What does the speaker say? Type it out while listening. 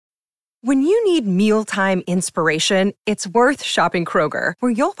When you need mealtime inspiration, it's worth shopping Kroger,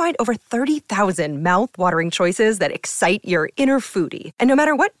 where you'll find over 30,000 mouth-watering choices that excite your inner foodie. And no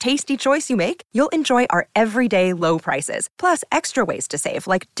matter what tasty choice you make, you'll enjoy our everyday low prices, plus extra ways to save,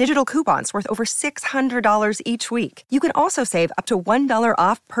 like digital coupons worth over $600 each week. You can also save up to $1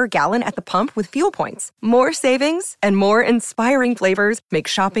 off per gallon at the pump with fuel points. More savings and more inspiring flavors make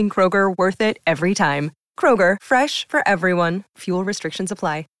shopping Kroger worth it every time. Kroger, fresh for everyone. Fuel restrictions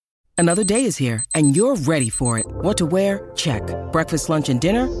apply. Another day is here, and you're ready for it. What to wear? Check. Breakfast, lunch, and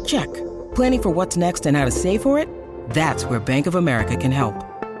dinner? Check. Planning for what's next and how to save for it? That's where Bank of America can help.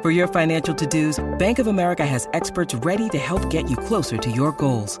 For your financial to-dos, Bank of America has experts ready to help get you closer to your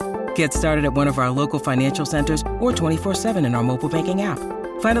goals. Get started at one of our local financial centers or 24/7 in our mobile banking app.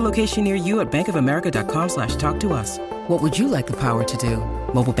 Find a location near you at bankofamerica.com/talktous. What would you like the power to do?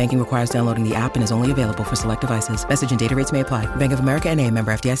 Mobile banking requires downloading the app and is only available for select devices. Message and data rates may apply. Bank of America N.A.,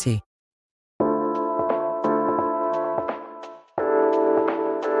 member FDIC.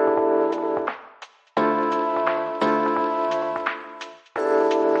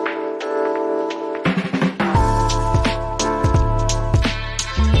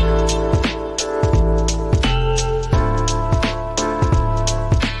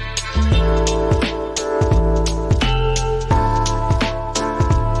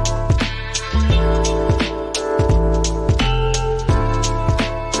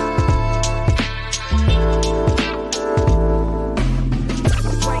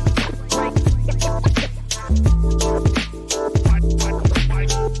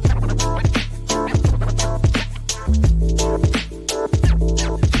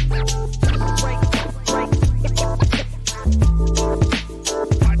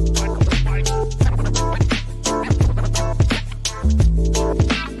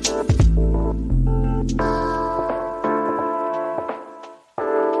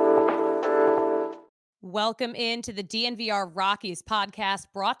 Welcome into the DNVR Rockies podcast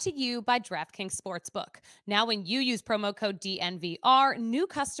brought to you by DraftKings Sportsbook. Now, when you use promo code DNVR, new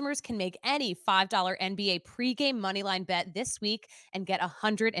customers can make any $5 NBA pregame moneyline bet this week and get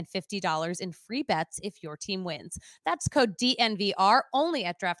 $150 in free bets if your team wins. That's code DNVR only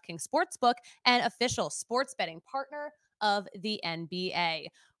at DraftKings Sportsbook, an official sports betting partner of the NBA.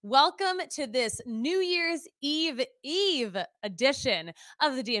 Welcome to this New Year's Eve edition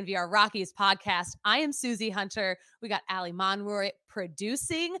of the DNVR Rockies podcast. I am Susie Hunter. We got Ali Monroy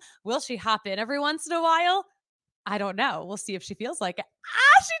producing. Will she hop in every once in a while? I don't know. We'll see if she feels like it.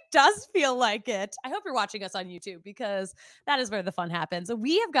 She does feel like it. I hope you're watching us on YouTube because that is where the fun happens.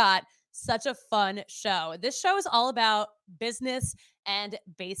 We have got such a fun show. This show is all about business and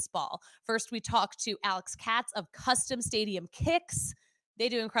baseball. First, we talk to Alex Katz of Custom Stadium Kicks. They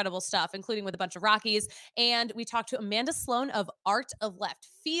do incredible stuff, including with a bunch of Rockies. And we talked to Amanda Sloan of Art of Left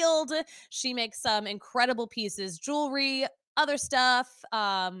Field. She makes some incredible pieces, jewelry, other stuff.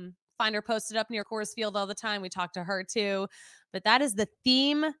 Find her posted up near Coors Field all the time. We talk to her too. But that is the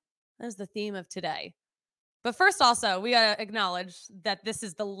theme. That is the theme of today. But first, also, we got to acknowledge that this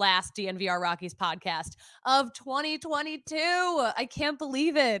is the last DNVR Rockies podcast of 2022. I can't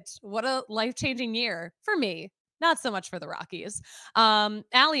believe it. What a life-changing year for me. Not so much for the Rockies.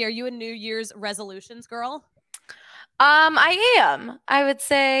 Allie, are you a New Year's resolutions girl? I am. I would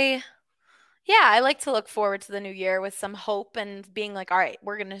say, yeah, I like to look forward to the new year with some hope and being like, all right,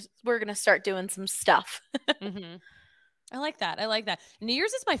 we're gonna start doing some stuff. Mm-hmm. I like that. I like that. New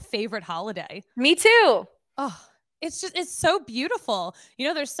Year's is my favorite holiday. Me too. Oh, it's so beautiful. You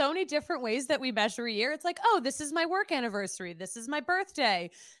know, there's so many different ways that we measure a year. It's like, oh, this is my work anniversary. This is my birthday.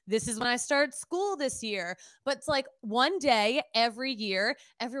 This is when I start school this year. But it's like one day every year,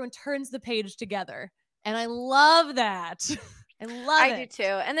 everyone turns the page together. And I love that. I do too.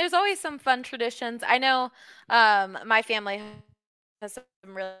 And there's always some fun traditions. I know my family has some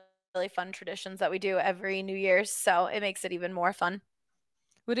really, really fun traditions that we do every New Year's. So it makes it even more fun.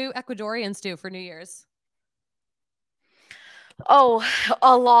 What do Ecuadorians do for New Year's? Oh,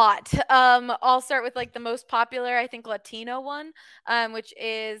 a lot. I'll start with like the most popular, I think, Latino one, which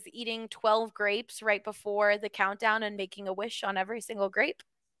is eating 12 grapes right before the countdown and making a wish on every single grape.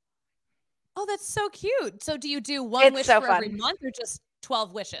 Oh, that's so cute. So do you do one wish for every month or just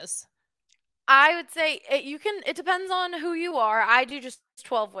 12 wishes? I would say it depends on who you are. I do just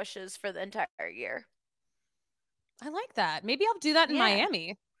 12 wishes for the entire year. I like that. Maybe I'll do that in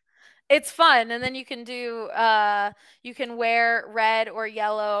Miami. It's fun. And then you can do, you can wear red or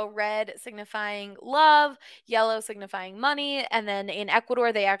yellow, red signifying love, yellow signifying money. And then in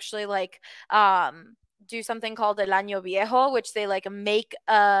Ecuador, they actually like, do something called el año viejo, which they like make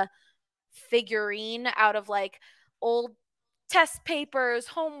a figurine out of like old test papers,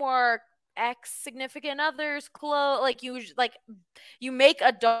 homework, ex significant others clothes, like you make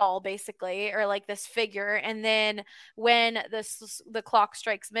a doll basically, or like this figure, and then when the clock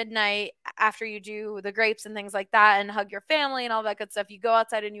strikes midnight, after you do the grapes and things like that and hug your family and all that good stuff, you go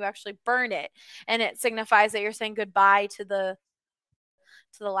outside and you actually burn it, and it signifies that you're saying goodbye to the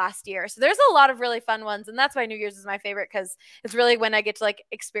last year. So there's a lot of really fun ones, and that's why New Year's is my favorite, because it's really when I get to like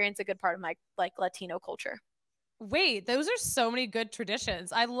experience a good part of my like Latino culture. Wait, those are so many good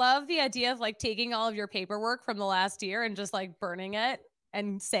traditions. I love the idea of like taking all of your paperwork from the last year and just like burning it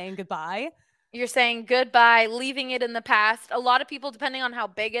and saying goodbye. You're saying goodbye, leaving it in the past. A lot of people, depending on how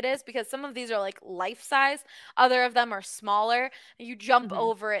big it is, because some of these are like life size, other of them are smaller. You jump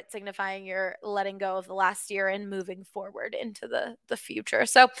over it, signifying you're letting go of the last year and moving forward into the future.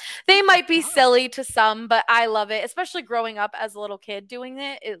 So they might be silly to some, but I love it, especially growing up as a little kid doing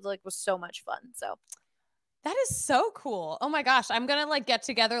it. It like was so much fun. So that is so cool. Oh my gosh. I'm going to like get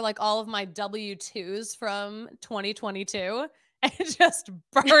together like all of my W-2s from 2022 and just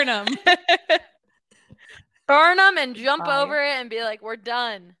burn them. burn them and jump over it and be like, we're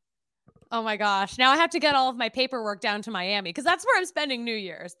done. Oh my gosh. Now I have to get all of my paperwork down to Miami because that's where I'm spending New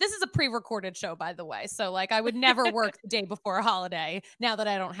Year's. This is a pre-recorded show, by the way. So like I would never work the day before a holiday now that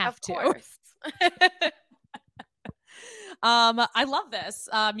I don't have to. Of course. I love this.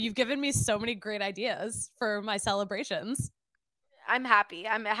 You've given me so many great ideas for my celebrations. I'm happy.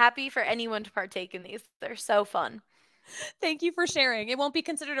 I'm happy for anyone to partake in these. They're so fun. Thank you for sharing. It won't be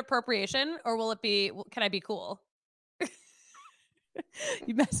considered appropriation, or will it be? Can I be cool?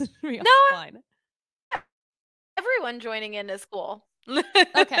 You messaged me offline. Everyone joining in is cool.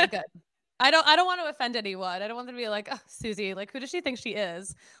 Okay, good. I don't want to offend anyone. I don't want them to be like, oh, Susie, like, who does she think she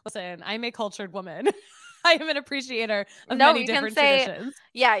is? Listen, I'm a cultured woman. I am an appreciator of many different traditions.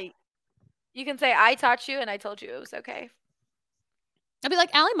 Yeah, you can say, I taught you and I told you it was okay. I'd be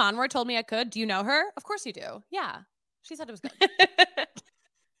like, Allie Monroy told me I could. Do you know her? Of course you do. Yeah. She said it was good.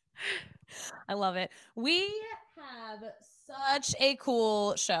 I love it. We have such a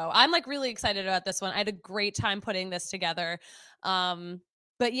cool show. I'm like really excited about this one. I had a great time putting this together.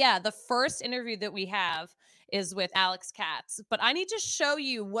 But yeah, the first interview that we have is with Alex Katz, but I need to show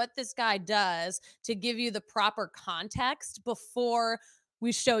you what this guy does to give you the proper context before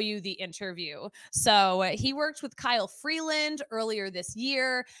we show you the interview. So he worked with Kyle Freeland earlier this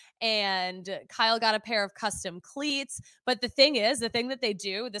year, and Kyle got a pair of custom cleats. But the thing that they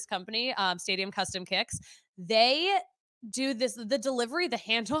do, this company, Stadium Custom Kicks, they do this, the delivery, the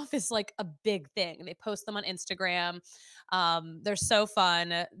handoff is like a big thing. They post them on Instagram. They're so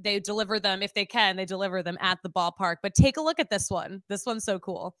fun. They deliver them, if they can, they deliver them at the ballpark. But take a look at this one. This one's so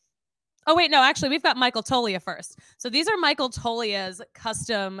cool. Oh, wait, no, actually, we've got Michael Toglia first. So these are Michael Toglia's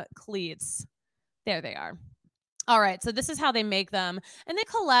custom cleats. There they are. All right, so this is how they make them. And they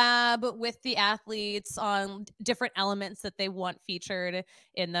collab with the athletes on different elements that they want featured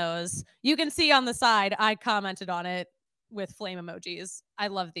in those. You can see on the side, I commented on it with flame emojis. I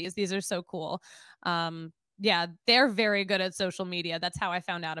love these. These are so cool. Yeah, they're very good at social media. That's how I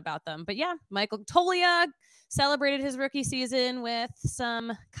found out about them. But yeah, Michael Toglia celebrated his rookie season with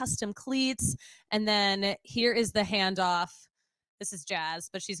some custom cleats. And then here is the handoff. This is Jazz,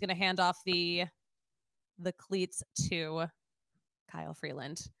 but she's going to hand off the cleats to Kyle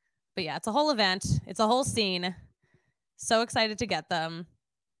Freeland. But yeah, it's a whole event. It's a whole scene. So excited to get them.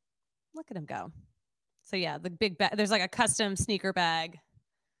 Look at him go. So yeah, the big bag, there's like a custom sneaker bag.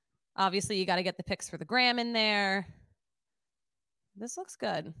 Obviously, you got to get the pics for the gram in there. This looks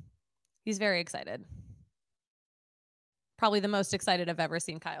good. He's very excited. Probably the most excited I've ever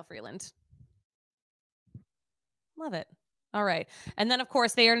seen Kyle Freeland. Love it. All right. And then, of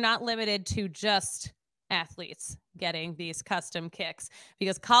course, they are not limited to just athletes getting these custom kicks,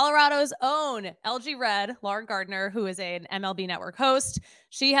 because Colorado's own LG Red, Lauren Gardner, who is an MLB Network host,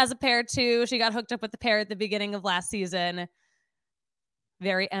 she has a pair too. She got hooked up with the pair at the beginning of last season.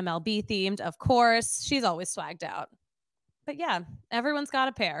 Very MLB themed, of course. She's always swagged out. But yeah, everyone's got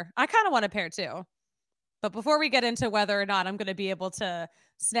a pair. I kind of want a pair too. But before we get into whether or not I'm going to be able to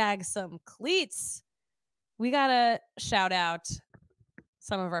snag some cleats, we got to shout out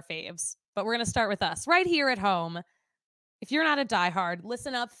some of our faves. But we're going to start with us right here at home. If you're not a diehard,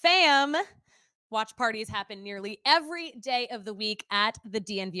 listen up, fam. Watch parties happen nearly every day of the week at the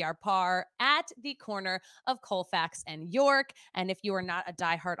DNVR Par at the corner of Colfax and York. And if you are not a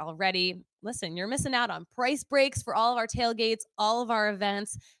diehard already, listen, you're missing out on price breaks for all of our tailgates, all of our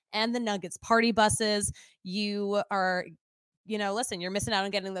events, and the Nuggets party buses. You are, listen, you're missing out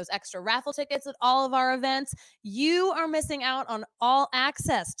on getting those extra raffle tickets at all of our events. You are missing out on all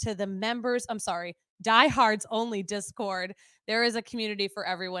access to the diehards only Discord. There is a community for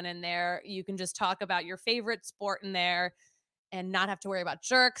everyone in there. You can just talk about your favorite sport in there and not have to worry about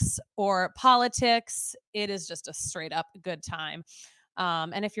jerks or politics. It is just a straight up good time.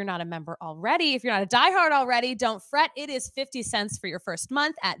 And if you're not a member already, if you're not a diehard already, don't fret. It is 50 cents for your first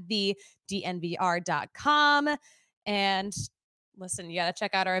month at thednvr.com. And listen, you got to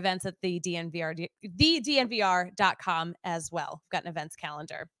check out our events at thednvr.com as well. We've got an events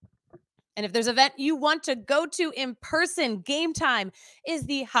calendar. And if there's an event you want to go to in person, Game Time is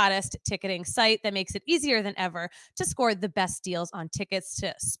the hottest ticketing site that makes it easier than ever to score the best deals on tickets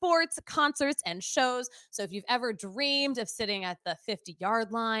to sports, concerts, and shows. So if you've ever dreamed of sitting at the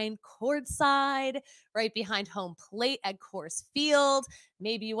 50-yard line, courtside, right behind home plate at Coors Field,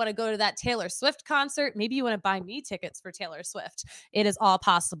 maybe you want to go to that Taylor Swift concert, maybe you want to buy me tickets for Taylor Swift. It is all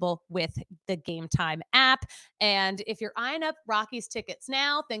possible with the Game Time app. And if you're eyeing up Rockies tickets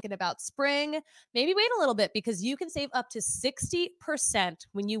now, thinking about spring, maybe wait a little bit because you can save up to 60%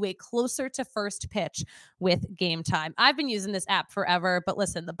 when you wait closer to first pitch with Game Time. I've been using this app forever, but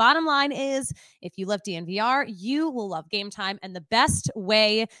listen, the bottom line is if you love DNVR, you will love Game Time. And the best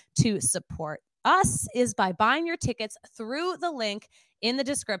way to support us is by buying your tickets through the link in the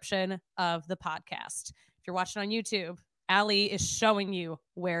description of the podcast. If you're watching on YouTube, Allie is showing you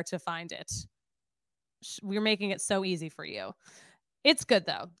where to find it. We're making it so easy for you. It's good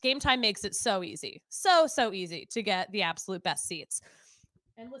though. Game Time makes it so easy. So easy to get the absolute best seats.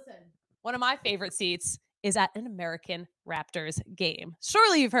 And listen, one of my favorite seats is at an American Raptors game.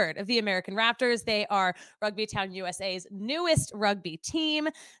 Surely you've heard of the American Raptors. They are Rugby Town USA's newest rugby team.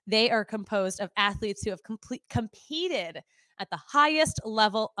 They are composed of athletes who have competed at the highest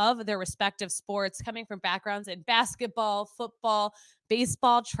level of their respective sports, coming from backgrounds in basketball, football,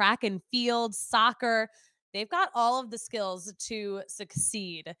 baseball, track and field, soccer. They've got all of the skills to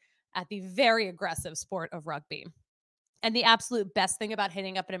succeed at the very aggressive sport of rugby. And the absolute best thing about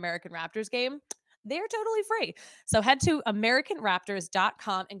hitting up an American Raptors game, they're totally free. So head to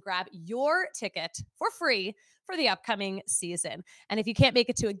AmericanRaptors.com and grab your ticket for free for the upcoming season. And if you can't make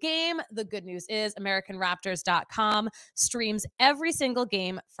it to a game, the good news is AmericanRaptors.com streams every single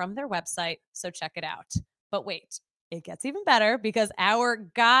game from their website. So check it out. But wait, it gets even better because our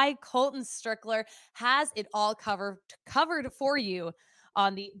guy, Colton Strickler, has it all covered for you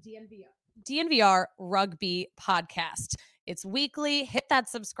on the DNVR Rugby Podcast. It's weekly. Hit that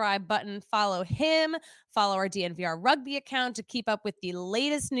subscribe button. Follow him. Follow our DNVR Rugby account to keep up with the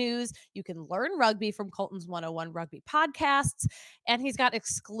latest news. You can learn rugby from Colton's 101 Rugby podcasts. And he's got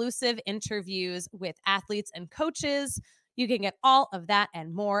exclusive interviews with athletes and coaches. You can get all of that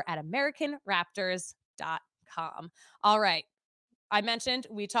and more at AmericanRaptors.com. All right. I mentioned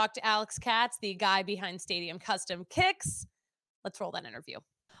we talked to Alex Katz, the guy behind Stadium Custom Kicks. Let's roll that interview.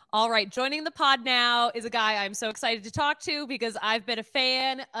 All right, joining the pod now is a guy I'm so excited to talk to because I've been a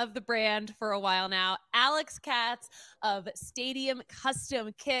fan of the brand for a while now. Alex Katz of Stadium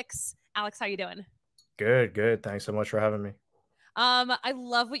Custom Kicks. Alex, how you doing? Good. Thanks so much for having me. I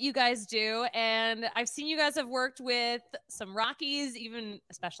love what you guys do, and I've seen you guys have worked with some Rockies, even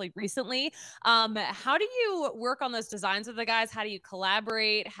especially recently. How do you work on those designs with the guys? How do you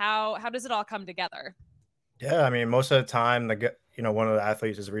collaborate? How does it all come together? Yeah, I mean, most of the time, one of the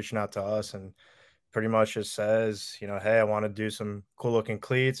athletes is reaching out to us and pretty much just says, hey, I want to do some cool looking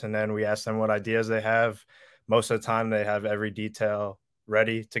cleats. And then we ask them what ideas they have. Most of the time they have every detail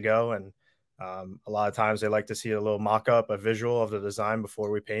ready to go. And a lot of times they like to see a little mock-up, a visual of the design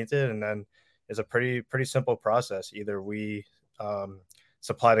before we paint it. And then it's a pretty simple process. Either we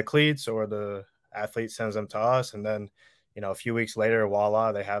supply the cleats or the athlete sends them to us. And then, a few weeks later,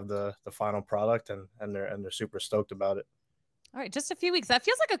 voila, they have the final product and they're super stoked about it. All right, just a few weeks. That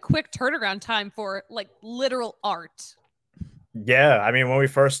feels like a quick turnaround time for like literal art. Yeah, I mean,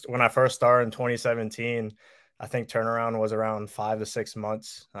 when I first started in 2017, I think turnaround was around 5 to 6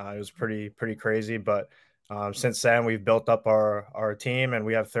 months. It was pretty crazy, but since then we've built up our team and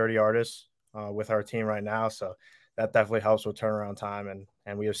we have 30 artists with our team right now. So that definitely helps with turnaround time,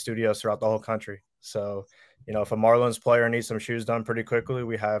 and we have studios throughout the whole country. So, if a Marlins player needs some shoes done pretty quickly,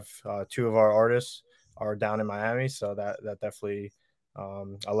 we have 2 of our artists are down in Miami. So that definitely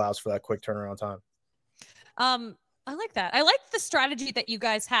allows for that quick turnaround time. I like that. I like the strategy that you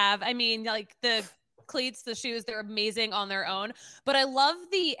guys have. I mean, like the cleats, the shoes, they're amazing on their own, but I love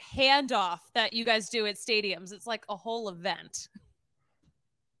the handoff that you guys do at stadiums. It's like a whole event.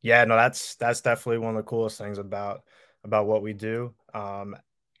 Yeah, no, that's definitely one of the coolest things about what we do.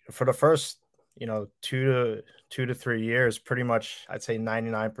 For the first, 2 to 3 years, pretty much, I'd say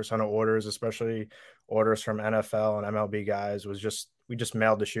 99% of orders, especially orders from NFL and MLB guys, we just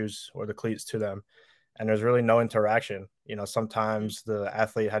mailed the shoes or the cleats to them. and there's really no interaction. Sometimes the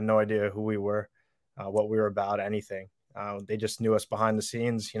athlete had no idea who we were, what we were about, anything. They just knew us behind the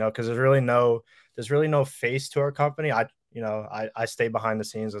scenes, because there's really no face to our company. I stay behind the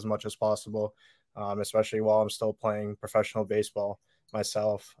scenes as much as possible, especially while I'm still playing professional baseball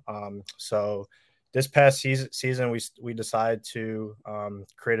myself. So this past season, we decided to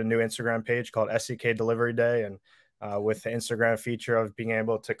create a new Instagram page called SEK Delivery Day, and with the Instagram feature of being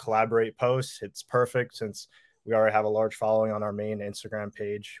able to collaborate posts, it's perfect since we already have a large following on our main Instagram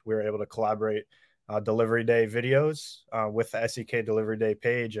page. We were able to collaborate Delivery Day videos with the SEK Delivery Day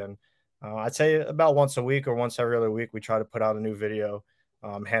page, and I'd say about once a week or once every other week, we try to put out a new video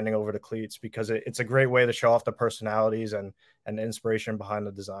handing over the cleats, because it's a great way to show off the personalities and the inspiration behind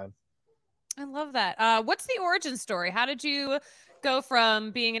the design. I love that. What's the origin story? How did you go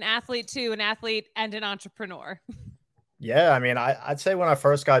from being an athlete to an athlete and an entrepreneur? Yeah, I mean, I'd say when I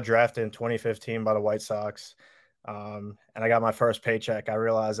first got drafted in 2015 by the White Sox, and I got my first paycheck, I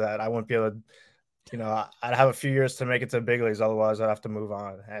realized that I wouldn't be able to, I'd have a few years to make it to the big leagues. Otherwise, I'd have to move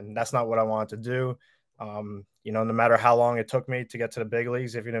on. And that's not what I wanted to do. No matter how long it took me to get to the big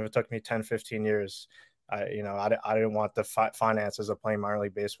leagues, even if it took me 10, 15 years, I didn't want the finances of playing minor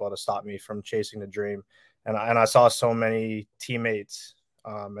league baseball to stop me from chasing the dream. And I saw so many teammates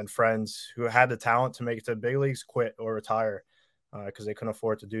and friends who had the talent to make it to the big leagues quit or retire because they couldn't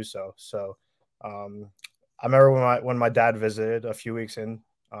afford to do so. So I remember when my dad visited a few weeks in,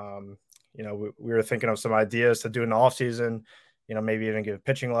 we were thinking of some ideas to do in the off season, maybe even give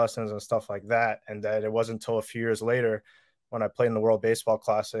pitching lessons and stuff like that. And then it wasn't until a few years later when I played in the World Baseball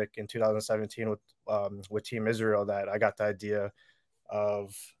Classic in 2017 with Team Israel that I got the idea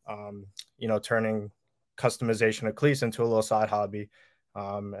of, turning customization of cleats into a little side hobby.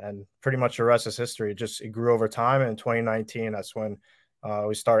 And pretty much the rest is history. It grew over time. And in 2019, that's when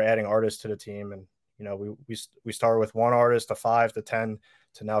we started adding artists to the team. And, we started with 1 artist to 5 to 10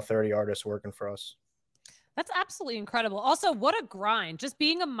 to now 30 artists working for us. That's absolutely incredible. Also, what a grind. Just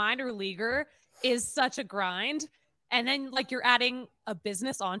being a minor leaguer is such a grind. And then you're adding a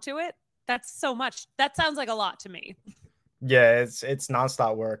business onto it. That's so much. That sounds like a lot to me. Yeah, it's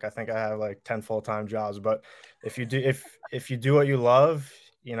nonstop work. I think I have 10 full-time jobs, but if you do what you love,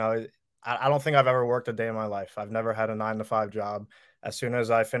 I don't think I've ever worked a day in my life. I've never had a 9-to-5 job. As soon as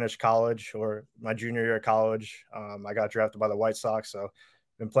I finished college or my junior year of college, I got drafted by the White Sox. So I've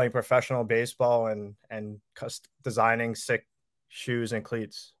been playing professional baseball and designing sick shoes and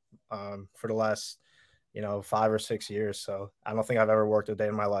cleats for the last 5 or 6 years. So I don't think I've ever worked a day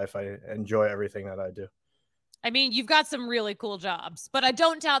in my life. I enjoy everything that I do. I mean, you've got some really cool jobs, but I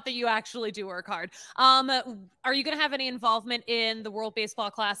don't doubt that you actually do work hard. Are you going to have any involvement in the World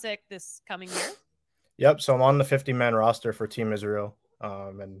Baseball Classic this coming year? Yep. So I'm on the 50-man roster for Team Israel.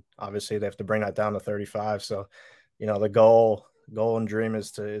 And obviously they have to bring that down to 35. So, the goal and dream is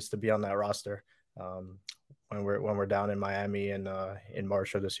to be on that roster when we're down in Miami in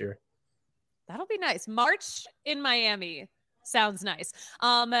March of this year. That'll be nice. March in Miami. Sounds nice.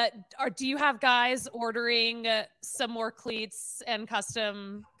 Do you have guys ordering some more cleats and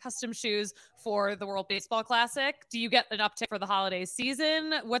custom shoes for the World Baseball Classic? Do you get an uptick for the holiday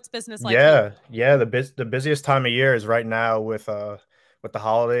season? What's business like? Yeah. The busiest time of year is right now with the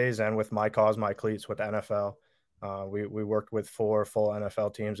holidays and with My Cause My Cleats with the NFL. We worked with 4 full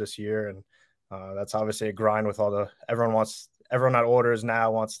NFL teams this year, and that's obviously a grind with everyone that orders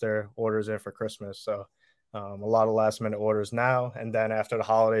now wants their orders in for Christmas. So. A lot of last minute orders now, and then after the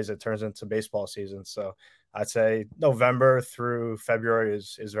holidays it turns into baseball season. So I'd say November through February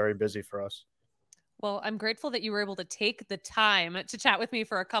is very busy for us. Well, I'm grateful that you were able to take the time to chat with me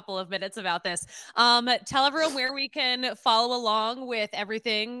for a couple of minutes about this. Tell everyone where we can follow along with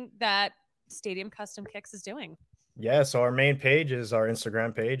everything that Stadium Custom Kicks is doing. Yeah, so our main page is our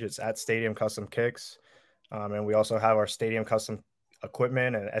Instagram page. It's at Stadium Custom Kicks, and we also have our Stadium Custom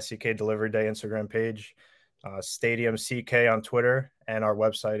Equipment and SEK Delivery Day Instagram page. Stadium CK on Twitter, and our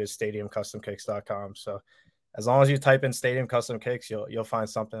website is stadiumcustomkicks.com. So as long as you type in Stadium Custom Kicks, you'll find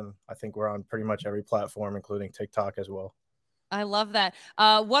something. I think we're on pretty much every platform, including TikTok as well. I love that.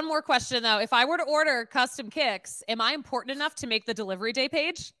 One more question though. If I were to order custom kicks, am I important enough to make the delivery day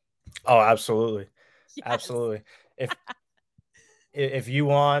page? Oh, absolutely. Yes. Absolutely. If a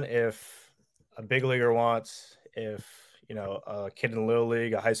big leaguer wants, if a kid in Little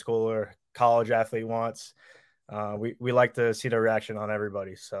League, a high schooler, college athlete wants, we like to see the reaction on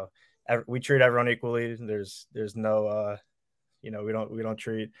everybody. So we treat everyone equally. There's no we don't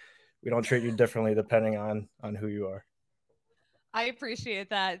treat you differently depending on who you are. I appreciate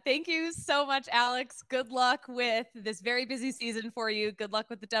that. Thank you so much, Alex. Good luck with this very busy season for you. Good luck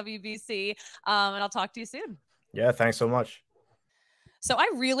with the WBC. And I'll talk to you soon. Yeah, thanks so much. So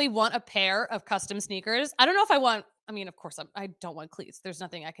I really want a pair of custom sneakers. I don't know if I mean, of course, I don't want cleats. There's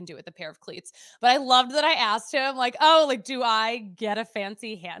nothing I can do with a pair of cleats. But I loved that I asked him, like, oh, like, do I get a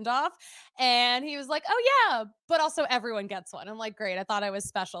fancy handoff? And he was like, oh, yeah, but also everyone gets one. I'm like, great. I thought I was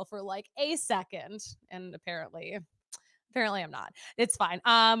special for like a second. And apparently I'm not. It's fine.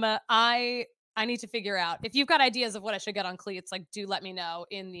 I need to figure out if you've got ideas of what I should get on cleats, like do let me know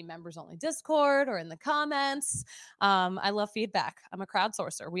in the members only Discord or in the comments. I love feedback. I'm a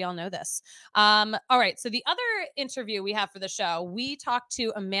crowdsourcer. We all know this. All right. So the other interview we have for the show, we talked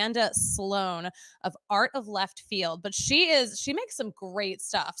to Amanda Sloan of Art of Left Field, but she makes some great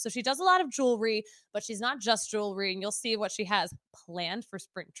stuff. So she does a lot of jewelry, but she's not just jewelry, and you'll see what she has planned for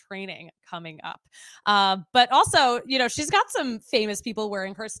spring training coming up. But also, she's got some famous people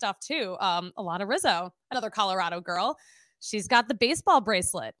wearing her stuff too. Alana Rizzo, another Colorado girl. She's got the baseball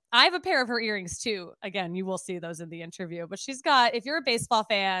bracelet. I have a pair of her earrings too. Again, you will see those in the interview, but if you're a baseball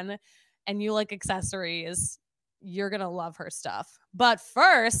fan and you like accessories, you're going to love her stuff. But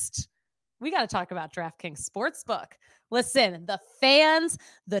first, we got to talk about DraftKings Sportsbook. Listen, the fans,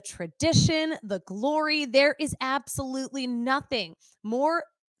 the tradition, the glory, there is absolutely nothing more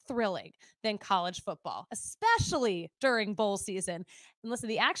thrilling than college football, especially during bowl season. And listen,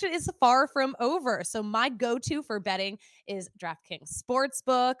 the action is far from over. So my go-to for betting is DraftKings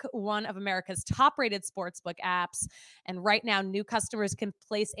Sportsbook, one of America's top-rated sportsbook apps. And right now, new customers can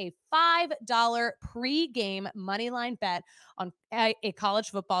place a $5 pre-game moneyline bet on a college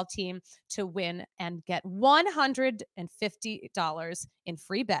football team to win and get $150 in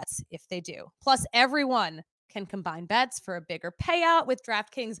free bets if they do. Plus, everyone can combine bets for a bigger payout with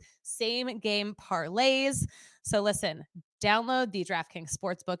DraftKings same game parlays. So listen, download the DraftKings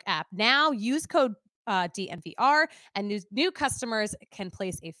Sportsbook app now. Use code DNVR, and new customers can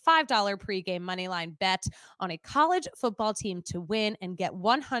place a $5 pregame moneyline bet on a college football team to win and get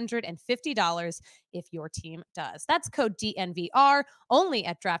 $150 if your team does. That's code DNVR only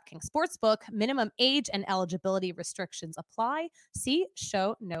at DraftKings Sportsbook. Minimum age and eligibility restrictions apply. See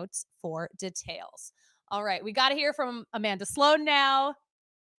show notes for details. All right, we got to hear from Amanda Sloan now.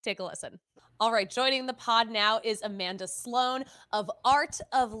 Take a listen. All right, joining the pod now is Amanda Sloan of Art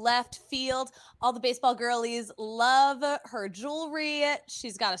of Left Field. All the baseball girlies love her jewelry.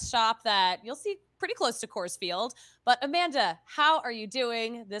 She's got a shop that you'll see pretty close to Coors Field. But Amanda, how are you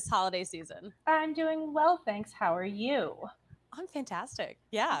doing this holiday season? I'm doing well, thanks. How are you? I'm fantastic.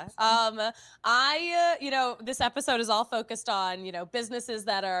 Yeah. This episode is all focused on, businesses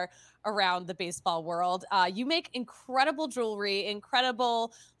that are around the baseball world. You make incredible jewelry,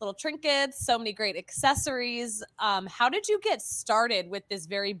 incredible little trinkets, so many great accessories. How did you get started with this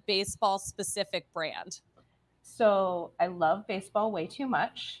very baseball specific brand? So I love baseball way too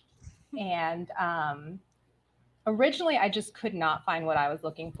much. And originally I just could not find what I was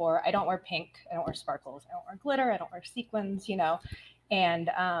looking for. I don't wear pink. I don't wear sparkles. I don't wear glitter. I don't wear sequins,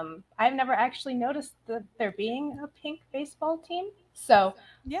 And I've never actually noticed there being a pink baseball team. So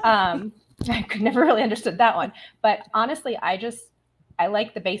I could never really understood that one. But honestly, I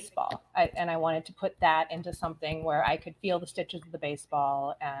like the baseball. And I wanted to put that into something where I could feel the stitches of the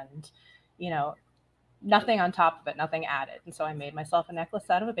baseball and, nothing on top of it, nothing added. And so I made myself a necklace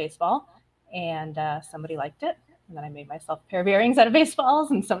out of a baseball, and somebody liked it. And then I made myself a pair of earrings out of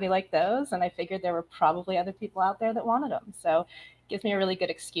baseballs, and somebody liked those. And I figured there were probably other people out there that wanted them. So it gives me a really good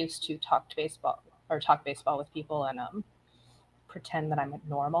excuse to talk baseball with people and pretend that I'm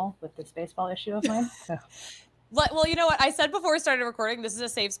normal with this baseball issue of mine. So. Well, you know what? I said before we started recording, this is a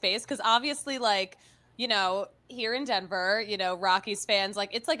safe space because obviously, here in Denver, Rockies fans,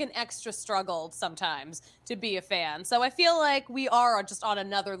 it's like an extra struggle sometimes to be a fan. So I feel like we are just on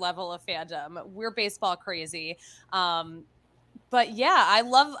another level of fandom. We're baseball crazy. But yeah, I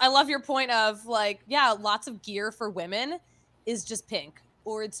love your point of lots of gear for women is just pink,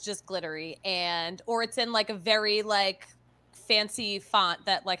 or it's just glittery, or it's in a very fancy font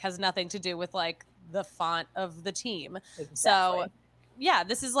that has nothing to do with the font of the team. Exactly. So yeah,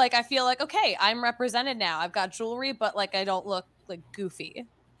 this is I feel okay, I'm represented now. I've got jewelry, but I don't look goofy.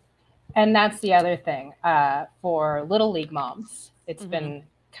 And that's the other thing. For Little League moms, it's been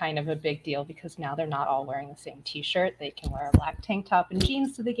kind of a big deal because now they're not all wearing the same t-shirt. They can wear a black tank top and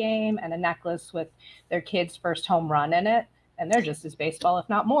jeans to the game and a necklace with their kid's first home run in it. And they're just as baseball, if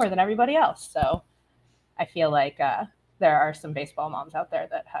not more, than everybody else. So I feel like there are some baseball moms out there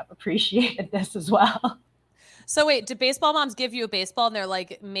that have appreciated this as well. So wait, do baseball moms give you a baseball and they're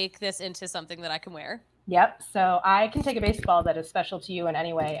make this into something that I can wear? Yep. So I can take a baseball that is special to you in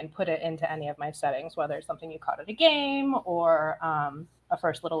any way and put it into any of my settings, whether it's something you caught at a game or a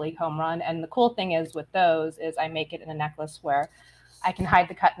first Little League home run. And the cool thing is with those is I make it in a necklace where I can hide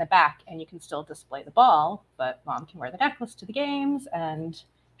the cut in the back and you can still display the ball, but mom can wear the necklace to the games, and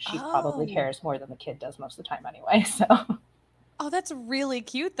she probably cares more than the kid does most of the time anyway. So. Oh, that's really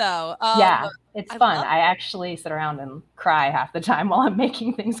cute though. Yeah, it's fun. I actually sit around and cry half the time while I'm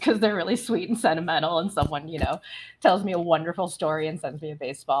making things because they're really sweet and sentimental, and someone, tells me a wonderful story and sends me a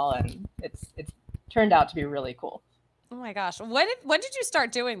baseball, and it's turned out to be really cool. Oh my gosh. When did you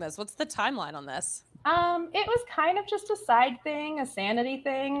start doing this? What's the timeline on this? It was kind of just a side thing, a sanity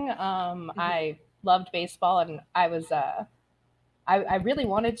thing. I loved baseball, and I was I really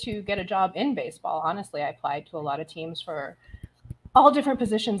wanted to get a job in baseball. Honestly, I applied to a lot of teams for all different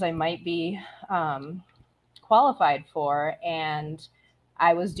positions I might be qualified for. And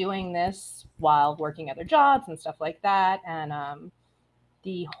I was doing this while working other jobs and stuff like that. And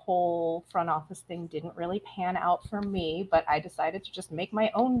the whole front office thing didn't really pan out for me, but I decided to just make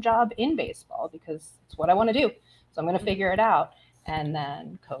my own job in baseball because it's what I want to do. So I'm going to figure it out. And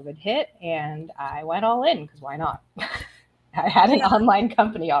then COVID hit and I went all in because why not? I had an online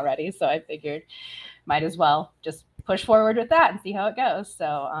company already, so I figured might as well just push forward with that and see how it goes. So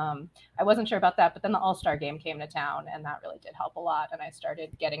I wasn't sure about that, but then the All-Star game came to town and that really did help a lot. And I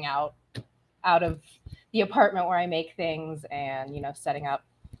started getting out of the apartment where I make things and, setting up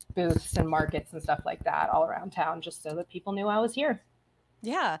booths and markets and stuff like that all around town just so that people knew I was here.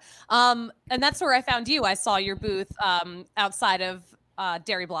 Yeah. And that's where I found you. I saw your booth outside of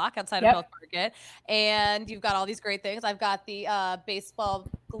Dairy Block, outside of Milk Market, and you've got all these great things. I've got the baseball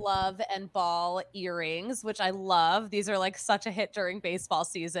glove and ball earrings, which I love. These are like such a hit during baseball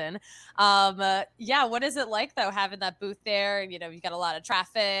season. What is it like though, having that booth there? And you've got a lot of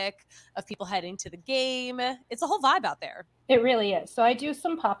traffic of people heading to the game. It's a whole vibe out there. It really is. So I do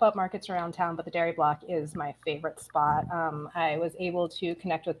some pop-up markets around town, but the Dairy Block is my favorite spot. I was able to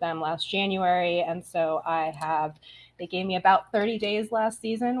connect with them last January, and so they gave me about 30 days last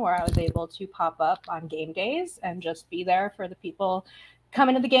season where I was able to pop up on game days and just be there for the people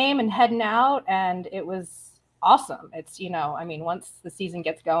coming to the game and heading out. And it was awesome. It's, once the season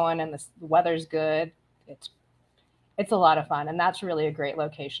gets going and the weather's good, it's a lot of fun. And that's really a great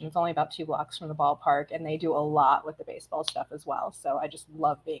location. It's only about 2 blocks from the ballpark, and they do a lot with the baseball stuff as well. So I just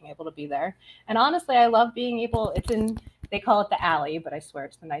love being able to be there. And honestly, I love being able, they call it the alley, but I swear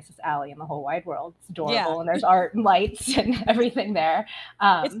it's the nicest alley in the whole wide world. It's adorable. And there's art and lights and everything there.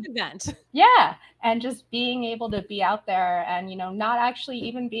 It's an event. Yeah. And just being able to be out there and, not actually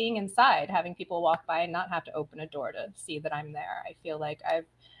even being inside, having people walk by and not have to open a door to see that I'm there. I feel like I've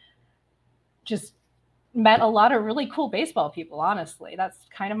just met a lot of really cool baseball people, honestly. That's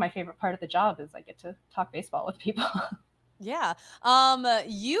kind of my favorite part of the job is I get to talk baseball with people. Yeah.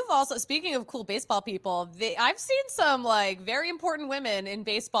 You've also, speaking of cool baseball people, I've seen some like very important women in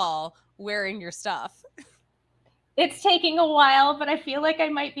baseball wearing your stuff. It's taking a while, but I feel like I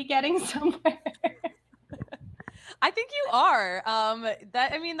might be getting somewhere. I think you are.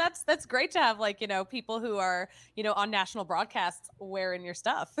 That's great to have people who are, on national broadcasts wearing your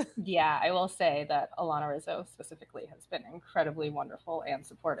stuff. Yeah, I will say that Alana Rizzo specifically has been incredibly wonderful and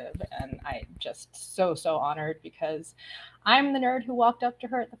supportive. And I'm just so honored because I'm the nerd who walked up to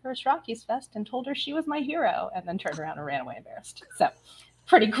her at the first Rockies Fest and told her she was my hero and then turned around and ran away embarrassed. So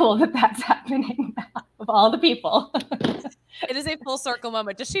pretty cool that that's happening now, of all the people. It is a full circle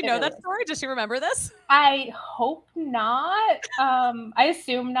moment. Does she know that story? Does she remember this? I hope not. I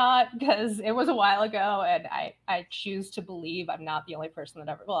assume not because it was a while ago, and I choose to believe I'm not the only person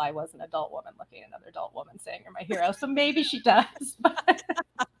that I was an adult woman looking at another adult woman saying you're my hero. So maybe she does. But,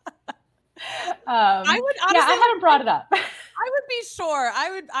 I would honestly, I haven't brought it up. I would be sure.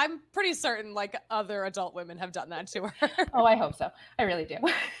 I'm pretty certain like other adult women have done that to her. Oh, I hope so. I really do.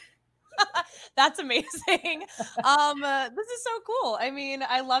 That's amazing. This is so cool. I mean,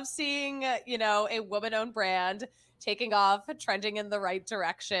 I love seeing, a woman-owned brand taking off, trending in the right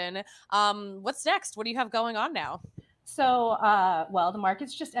direction. What's next? What do you have going on now? So, the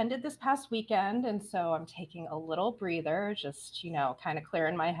markets just ended this past weekend. And so I'm taking a little breather, just, kind of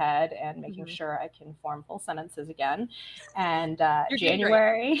clearing my head and making sure I can form full sentences again. And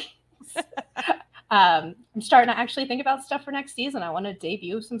January... I'm starting to actually think about stuff for next season. I want to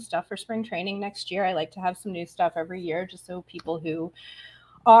debut some stuff for spring training next year. I like to have some new stuff every year just so people who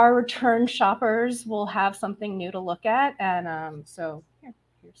are return shoppers will have something new to look at. And so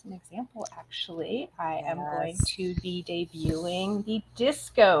here's an example, actually. I am going to be debuting the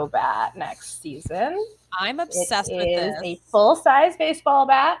Disco Bat next season. I'm obsessed with this. It is a full-size baseball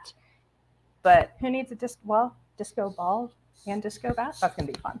bat. But who needs a disco ball and disco bat? That's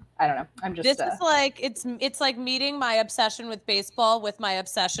gonna be fun. I don't know. I'm just. This is like it's like meeting my obsession with baseball with my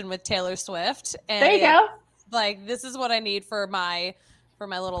obsession with Taylor Swift. And there you go. Like, this is what I need for my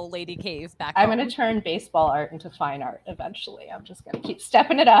little lady cave back I'm home. going to turn baseball art into fine art eventually. I'm just going to keep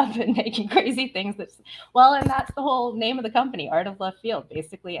stepping it up and making crazy things. And that's the whole name of the company, Art of Left Field.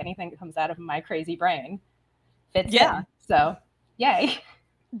 Basically, anything that comes out of my crazy brain fits in. So, yay.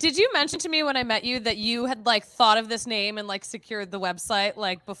 Did you mention to me when I met you that you had like thought of this name and like secured the website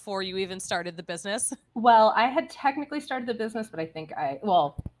like before you even started the business? Well, I had technically started the business, but I think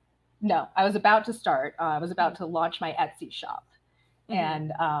no, I was about to start. I was about to launch my Etsy shop.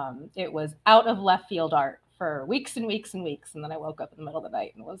 And it was out of left field art for weeks and weeks and weeks. And then I woke up in the middle of the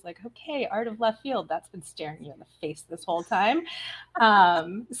night and was like, okay, Art of Left Field, that's been staring you in the face this whole time.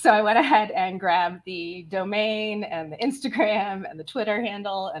 So I went ahead and grabbed the domain and the Instagram and the Twitter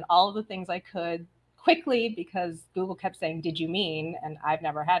handle and all of the things I could quickly, because Google kept saying, did you mean? And I've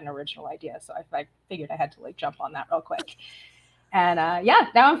never had an original idea. So I figured I had to like jump on that real quick. And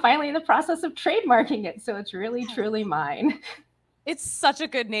now I'm finally in the process of trademarking it. So it's really, truly mine. It's such a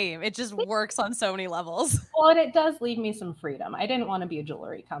good name. It just works on so many levels. Well, and it does leave me some freedom. I didn't want to be a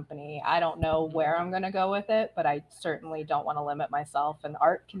jewelry company. I don't know where I'm going to go with it, but I certainly don't want to limit myself. And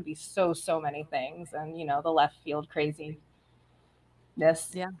art can be so many things. And, the left field craziness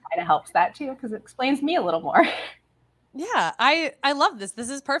kind of helps that too, because it explains me a little more. Yeah, I love this.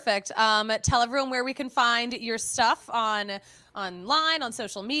 This is perfect. Tell everyone where we can find your stuff online, on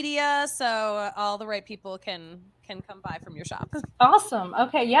social media, so all the right people can come by from your shop. Awesome.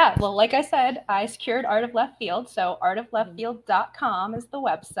 Okay, yeah. Well, like I said, I secured Art of Left Field. So artofleftfield.com is the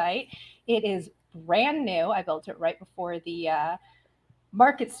website. It is brand new. I built it right before the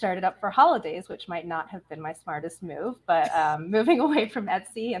market started up for holidays, which might not have been my smartest move, but moving away from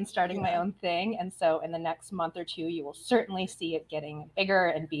Etsy and starting my own thing. And so in the next month or two, you will certainly see it getting bigger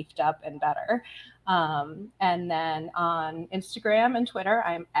and beefed up and better. And then on Instagram and Twitter,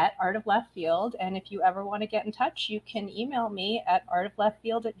 I'm at Art of Left Field. And if you ever want to get in touch, you can email me at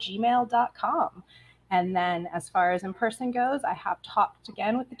artofleftfield@gmail.com. And then as far as in person goes, I have talked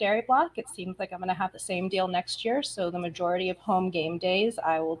again with the Dairy Block. It seems like I'm going to have the same deal next year. So the majority of home game days,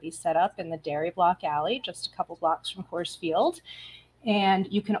 I will be set up in the Dairy Block alley, just a couple blocks from Coors Field. And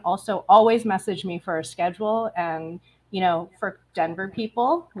you can also always message me for a schedule. And, for Denver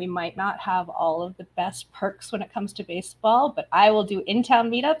people, we might not have all of the best perks when it comes to baseball, but I will do in-town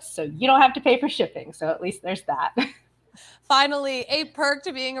meetups, so you don't have to pay for shipping. So at least there's that. Finally, a perk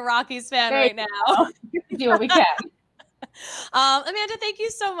to being a Rockies fan right now. Do what we can. Amanda, thank you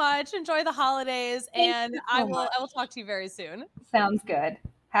so much. Enjoy the holidays, and I will talk to you very soon. Sounds good.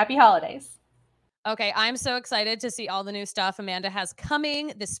 Happy holidays. Okay, I'm so excited to see all the new stuff Amanda has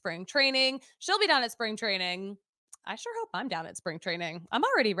coming this spring training. She'll be down at spring training. I sure hope I'm down at spring training. I'm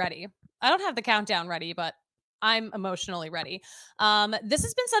already ready. I don't have the countdown ready, but I'm emotionally ready. This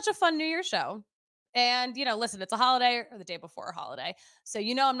has been such a fun New Year's show. And, listen, it's a holiday or the day before a holiday. So,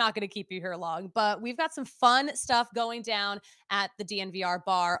 I'm not going to keep you here long, but we've got some fun stuff going down at the DNVR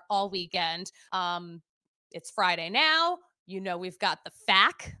bar all weekend. It's Friday now. We've got the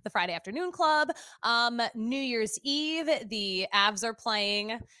FAC, the Friday Afternoon Club. New Year's Eve, the Avs are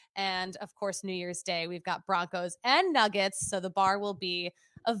playing. And of course, New Year's Day, we've got Broncos and Nuggets. So the bar will be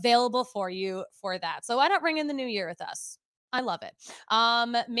available for you for that. So why not ring in the new year with us? I love it.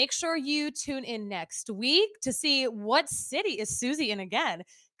 Make sure you tune in next week to see what city is Susie in again,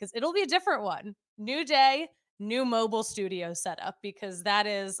 because it'll be a different one. New day, new mobile studio setup, because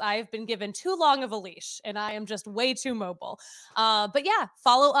I've been given too long of a leash and I am just way too mobile. But yeah,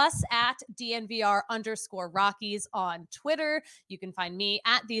 follow us at DNVR_Rockies on Twitter. You can find me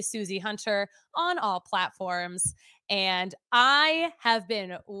at the Susie Hunter on all platforms. And I have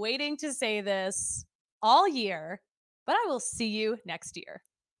been waiting to say this all year, but I will see you next year.